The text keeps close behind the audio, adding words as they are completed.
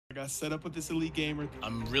got set up with this Elite Gamer.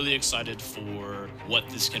 I'm really excited for what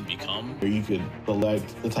this can become. You could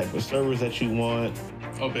select the type of servers that you want.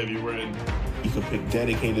 Oh, baby, we're in. You could pick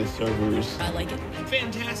dedicated servers. I like it.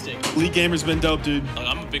 Fantastic. Elite Gamer's been dope, dude.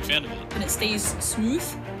 I'm a big fan of it. And it stays smooth.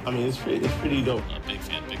 I mean, it's pretty dope. Big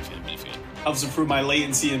fan, big fan, big fan. Helps improve my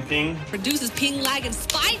latency and ping. Reduces ping, lag, and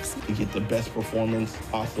spikes. You get the best performance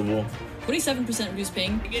possible. 27% reduced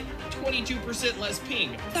ping. I get 22% less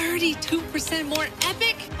ping. 32% more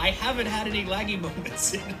epic. I haven't had any laggy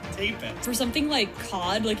moments in Apex. For something like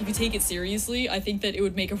COD, like if you take it seriously, I think that it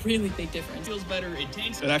would make a really big difference. Feels better. It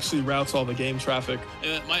takes. It actually routes all the game traffic.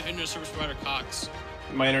 My internet service provider, Cox.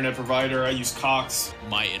 My internet provider, I use Cox.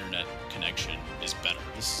 My internet connection is better.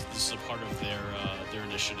 This is a part of their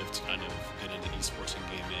initiative to kind of get into esports and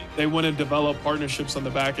gaming. They want to develop partnerships on the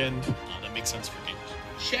back end. That makes sense for gamers.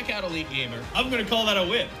 Check out Elite Gamer. I'm going to call that a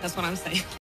win. That's what I'm saying.